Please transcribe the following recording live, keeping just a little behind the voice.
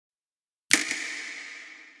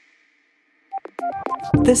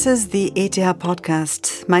This is the ETH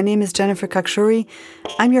Podcast. My name is Jennifer Kakshuri.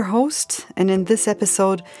 I'm your host, and in this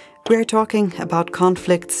episode, we're talking about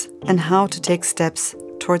conflicts and how to take steps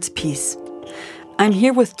towards peace. I'm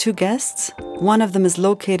here with two guests. One of them is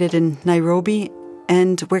located in Nairobi,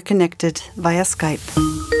 and we're connected via Skype.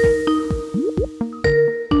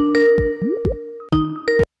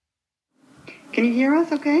 Can you hear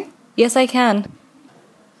us okay? Yes, I can.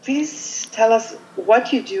 Please tell us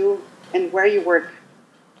what you do and where you work.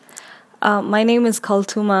 My name is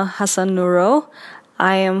Kaltuma Hassan Noorow.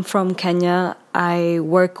 I am from Kenya. I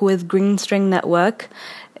work with Green String Network.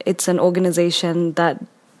 It's an organization that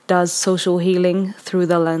does social healing through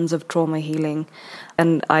the lens of trauma healing.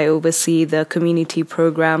 And I oversee the community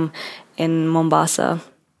program in Mombasa.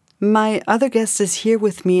 My other guest is here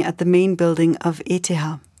with me at the main building of ETH.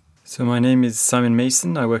 So my name is Simon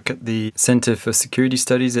Mason. I work at the Center for Security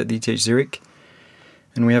Studies at ETH Zurich.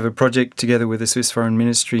 And we have a project together with the Swiss Foreign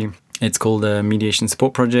Ministry. It's called a mediation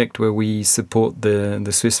support project, where we support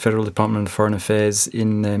the Swiss Federal Department of Foreign Affairs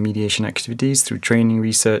in mediation activities through training,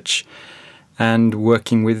 research, and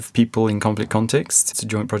working with people in conflict contexts. It's a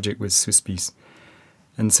joint project with Swiss Peace.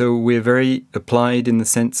 And so we're very applied in the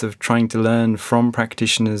sense of trying to learn from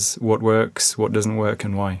practitioners what works, what doesn't work,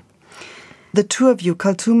 and why. The two of you,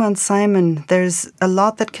 Kaltuma and Simon, there's a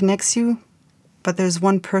lot that connects you, but there's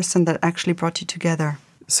one person that actually brought you together.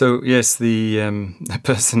 So yes, the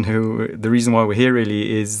reason why we're here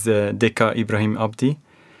really is Dekha Ibrahim Abdi.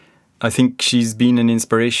 I think she's been an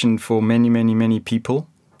inspiration for many, many, many people.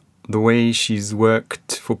 The way she's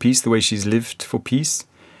worked for peace, the way she's lived for peace.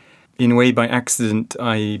 In a way, by accident,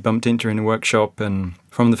 I bumped into her in a workshop, and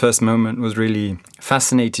from the first moment was really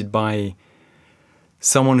fascinated by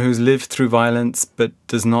someone who's lived through violence but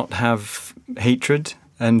does not have hatred,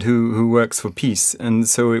 and who works for peace. And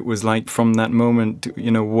so it was like, from that moment,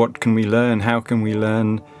 what can we learn? How can we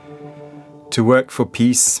learn to work for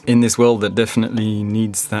peace in this world that definitely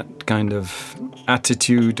needs that kind of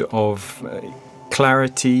attitude of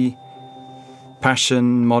clarity,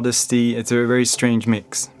 passion, modesty? It's a very strange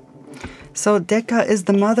mix. So Dekha is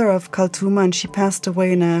the mother of Kaltuma, and she passed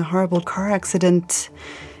away in a horrible car accident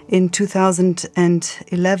in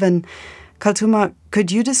 2011. Kaltuma,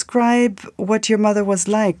 could you describe what your mother was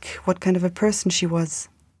like? What kind of a person she was?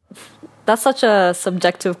 That's such a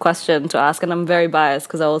subjective question to ask, and I'm very biased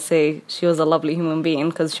because I will say she was a lovely human being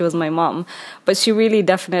because she was my mom. But she really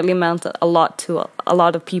definitely meant a lot to a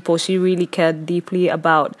lot of people. She really cared deeply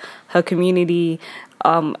about her community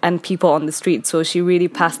and people on the street. So she really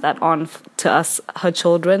passed that on to us, her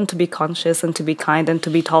children, to be conscious and to be kind and to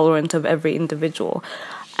be tolerant of every individual.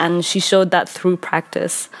 And she showed that through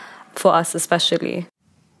practice, for us especially.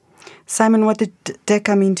 Simon, what did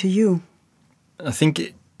Dekha mean to you? I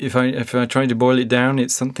think if I try to boil it down,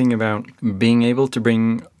 it's something about being able to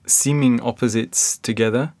bring seeming opposites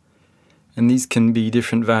together. And these can be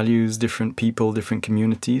different values, different people, different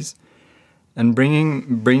communities. And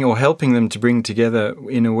bring or helping them to bring together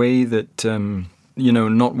in a way that,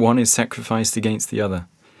 not one is sacrificed against the other.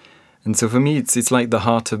 And so for me, it's like the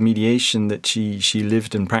heart of mediation that she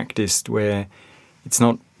lived and practiced, where it's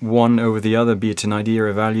not one over the other, be it an idea,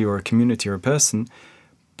 a value, or a community, or a person,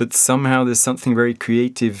 but somehow there's something very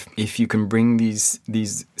creative if you can bring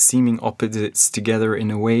these seeming opposites together in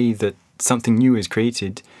a way that something new is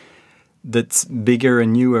created that's bigger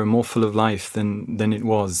and newer, more full of life than it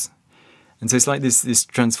was. And so it's like this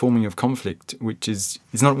transforming of conflict, which is,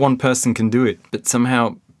 it's not one person can do it, but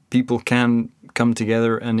somehow people can come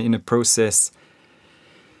together and in a process,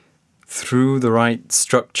 through the right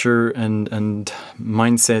structure and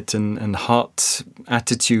mindset and heart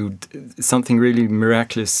attitude, something really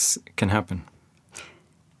miraculous can happen.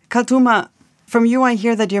 Kaltuma, from you I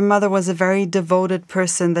hear that your mother was a very devoted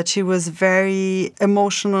person, that she was very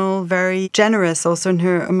emotional, very generous also in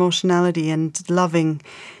her emotionality and loving.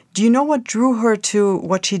 Do you know what drew her to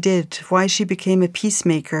what she did? Why she became a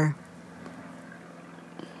peacemaker?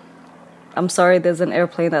 I'm sorry, there's an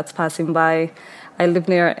airplane that's passing by. I live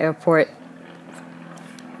near an airport.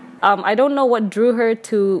 I don't know what drew her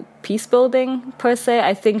to peace building per se.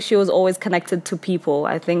 I think she was always connected to people.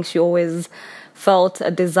 I think she always felt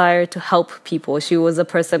a desire to help people. She was a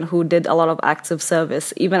person who did a lot of acts of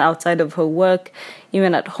service. Even outside of her work,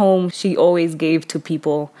 even at home, she always gave to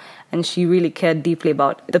people. And she really cared deeply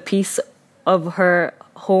about the peace of her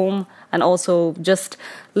home and also just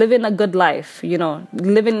living a good life.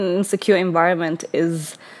 Living in an insecure environment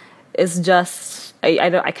is just,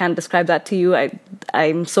 I can't describe that to you.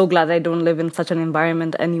 I'm so glad I don't live in such an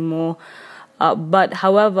environment anymore. But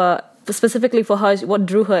however, specifically for her, what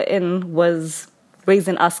drew her in was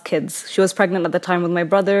raising us kids. She was pregnant at the time with my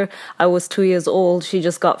brother. I was 2 years old. She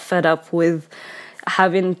just got fed up with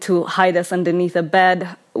having to hide us underneath a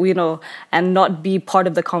bed, and not be part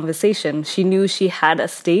of the conversation. She knew she had a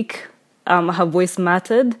stake. Her voice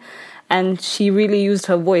mattered. And she really used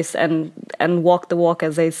her voice and walked the walk,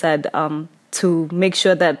 as I said, to make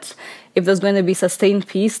sure that if there's going to be sustained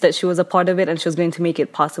peace, that she was a part of it and she was going to make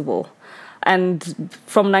it possible. And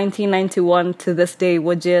from 1991 to this day,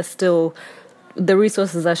 Wajir still, the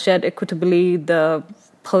resources are shared equitably, the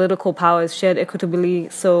political power is shared equitably.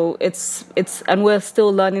 So and we're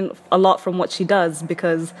still learning a lot from what she does,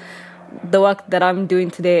 because the work that I'm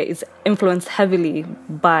doing today is influenced heavily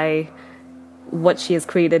by what she has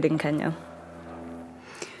created in Kenya.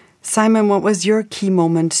 Simon, what was your key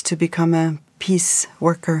moment to become a peace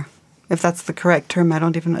worker? If that's the correct term,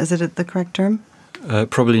 is it the correct term?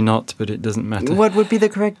 Probably not, but it doesn't matter. What would be the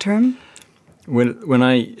correct term? When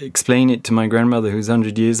I explain it to my grandmother, who's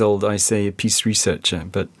 100 years old, I say a peace researcher,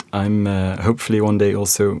 but I'm hopefully one day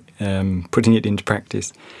also putting it into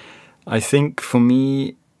practice. I think for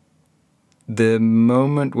me, the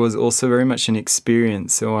moment was also very much an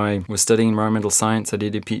experience. So I was studying environmental science. I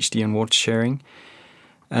did a PhD on water sharing.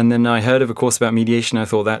 And then I heard of a course about mediation. I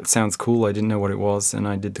thought, that sounds cool. I didn't know what it was, and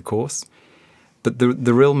I did the course. But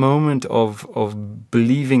the real moment of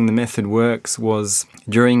believing the method works was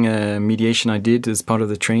during a mediation I did as part of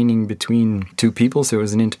the training between two people. So it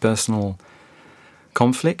was an interpersonal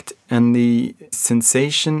conflict. And the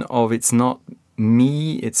sensation of it's not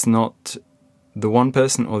me, it's not the one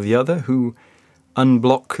person or the other who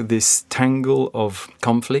unblock this tangle of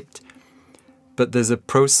conflict, but there's a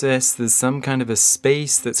process, there's some kind of a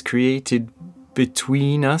space that's created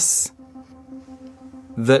between us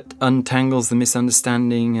that untangles the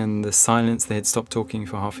misunderstanding and the silence. They had stopped talking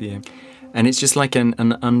for half a year. And it's just like an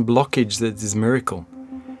unblockage that is a miracle.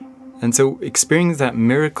 And so experiencing that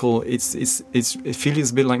miracle, it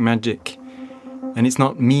feels a bit like magic. And it's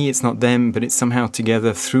not me, it's not them, but it's somehow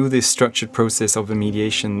together through this structured process of a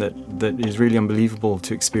mediation that is really unbelievable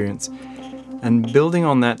to experience. And building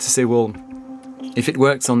on that to say, well, if it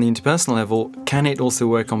works on the interpersonal level, can it also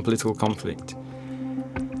work on political conflict?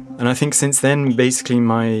 And I think since then, basically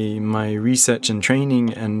my research and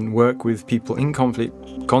training and work with people in conflict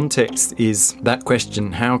context is that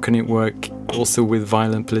question: how can it work also with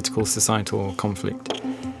violent political societal conflict?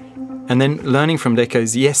 And then learning from Dekha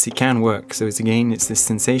is, yes, it can work. So it's this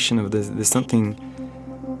sensation of there's something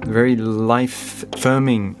very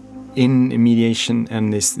life-affirming in mediation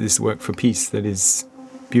and this work for peace that is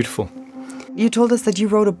beautiful. You told us that you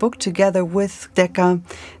wrote a book together with Dekha,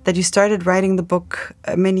 that you started writing the book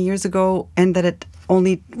many years ago and that it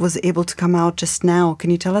only was able to come out just now. Can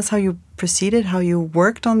you tell us how you proceeded, how you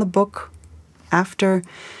worked on the book after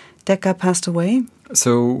Dekha passed away?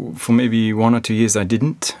 So for maybe 1 or 2 years I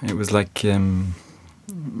didn't. It was like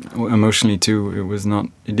emotionally too,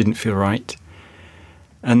 it didn't feel right.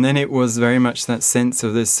 And then it was very much that sense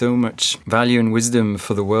of there's so much value and wisdom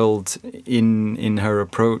for the world in her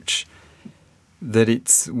approach that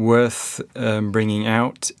it's worth bringing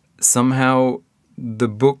out. Somehow the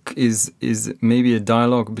book is maybe a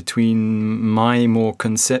dialogue between my more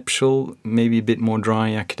conceptual, maybe a bit more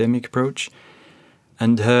dry academic approach,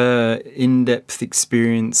 and her in-depth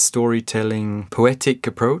experience, storytelling, poetic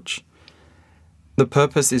approach. The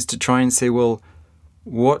purpose is to try and say, well,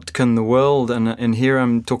 what can the world, and here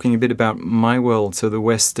I'm talking a bit about my world, so the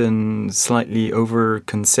Western, slightly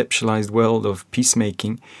over-conceptualized world of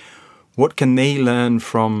peacemaking, what can they learn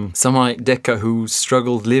from someone like Dekha who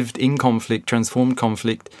struggled, lived in conflict, transformed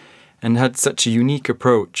conflict, and had such a unique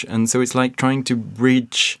approach? And so it's like trying to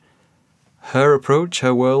bridge her approach,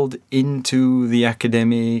 her world, into the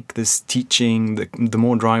academic, this teaching, the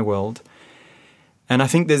more dry world. And I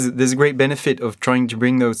think there's a great benefit of trying to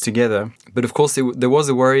bring those together. But of course, there was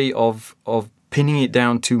a worry of pinning it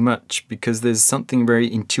down too much, because there's something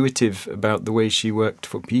very intuitive about the way she worked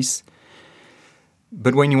for peace.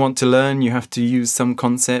 But when you want to learn, you have to use some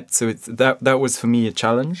concept. So that was for me a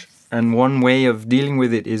challenge. And one way of dealing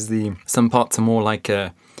with it is some parts are more like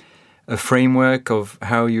a framework of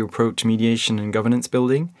how you approach mediation and governance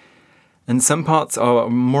building. And some parts are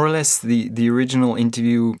more or less the original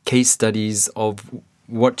interview case studies of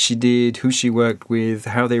what she did, who she worked with,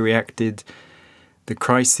 how they reacted, the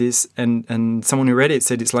crisis. And someone who read it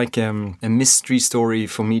said it's like a mystery story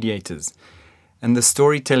for mediators. And the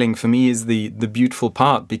storytelling for me is the beautiful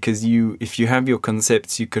part, because if you have your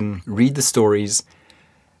concepts, you can read the stories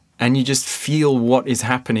and you just feel what is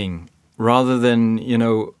happening rather than,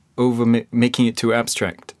 making it too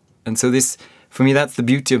abstract. And so this, for me, that's the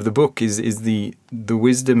beauty of the book, is the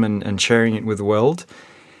wisdom and sharing it with the world.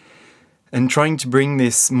 and trying to bring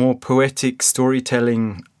this more poetic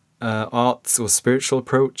storytelling arts or spiritual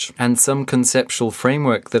approach and some conceptual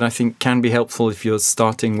framework that I think can be helpful if you're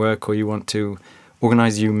starting work or you want to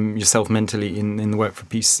organize yourself mentally in the work for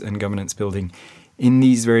peace and governance building in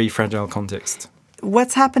these very fragile contexts.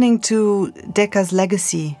 What's happening to Dekha's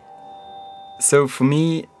legacy? So for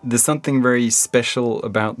me, there's something very special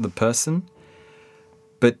about the person.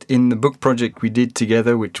 But in the book project we did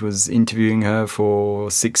together, which was interviewing her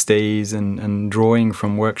for 6 days and drawing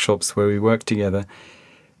from workshops where we worked together,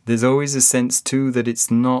 there's always a sense too that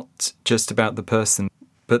it's not just about the person.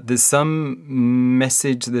 But there's some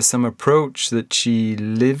message, there's some approach that she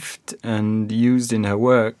lived and used in her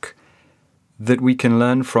work that we can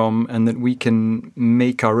learn from and that we can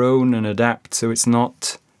make our own and adapt. So it's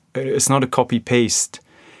not a copy-paste.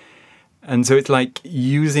 And so it's like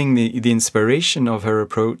using the inspiration of her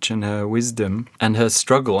approach and her wisdom and her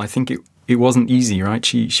struggle. I think it wasn't easy, right?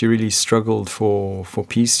 She really struggled for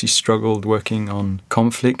peace. She struggled working on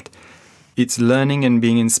conflict. It's learning and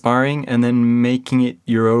being inspiring and then making it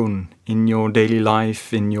your own in your daily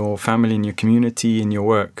life, in your family, in your community, in your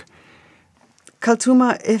work.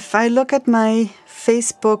 Kaltuma, if I look at my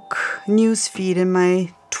Facebook newsfeed and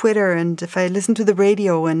my Twitter, and if I listen to the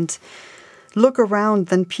radio and look around,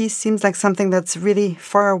 then peace seems like something that's really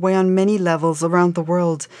far away on many levels around the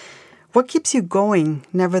world. What keeps you going,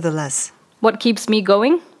 nevertheless? What keeps me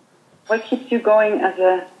going? What keeps you going as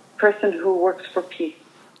a person who works for peace?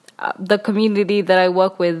 The community that I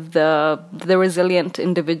work with, the resilient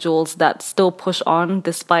individuals that still push on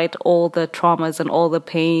despite all the traumas and all the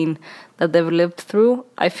pain that they've lived through.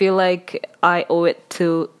 I feel like I owe it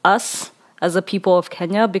to us as a people of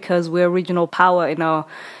Kenya because we're regional power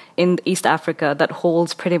in East Africa that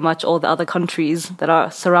holds pretty much all the other countries that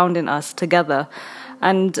are surrounding us together.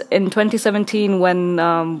 And in 2017, when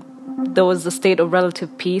there was a state of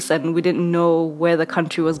relative peace and we didn't know where the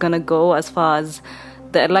country was going to go as far as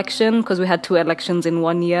the election, because we had 2 elections in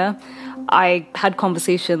 1 year, I had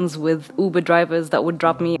conversations with Uber drivers that would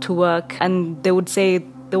drop me to work, and they would say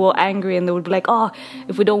they were angry and they would be like, oh,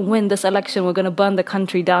 if we don't win this election, we're going to burn the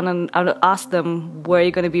country down. And I would ask them, where are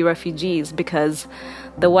you going to be refugees? Because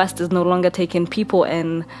the West is no longer taking people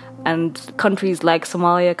in, and countries like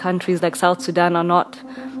Somalia, countries like South Sudan are not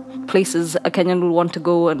places a Kenyan would want to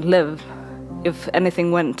go and live if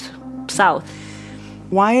anything went south.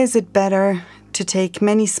 Why is it better to take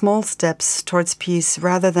many small steps towards peace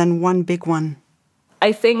rather than one big one?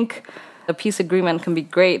 I think a peace agreement can be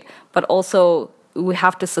great, but also we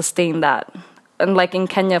have to sustain that. And like in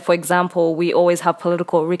Kenya, for example, we always have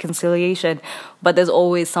political reconciliation, but there's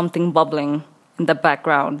always something bubbling in the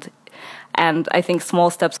background. And I think small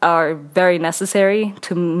steps are very necessary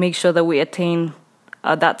to make sure that we attain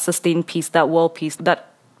that sustained peace, that world peace,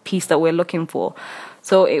 that peace that we're looking for.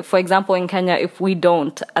 So, if, for example, in Kenya, if we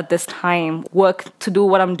don't, at this time, work to do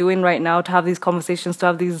what I'm doing right now, to have these conversations, to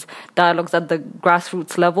have these dialogues at the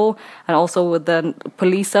grassroots level, and also with the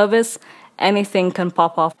police service, anything can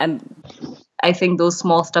pop off. And I think those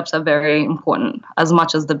small steps are very important, as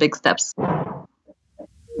much as the big steps.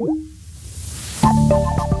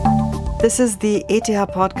 This is the ETH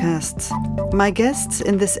Podcast. My guests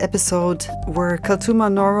in this episode were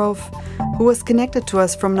Kaltuma Noorow, who was connected to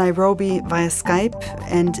us from Nairobi via Skype,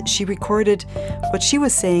 and she recorded what she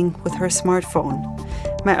was saying with her smartphone.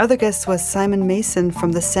 My other guest was Simon Mason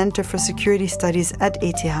from the Center for Security Studies at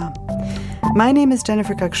ETH. My name is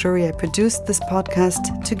Jennifer Kakshuri. I produced this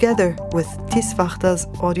podcast together with Tiswachter's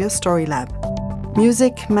Audio Story Lab.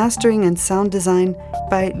 Music, mastering and sound design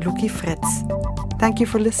by Luki Fretz. Thank you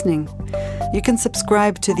for listening. You can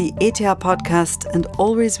subscribe to the ETH Podcast and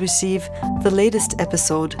always receive the latest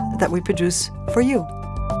episode that we produce for you.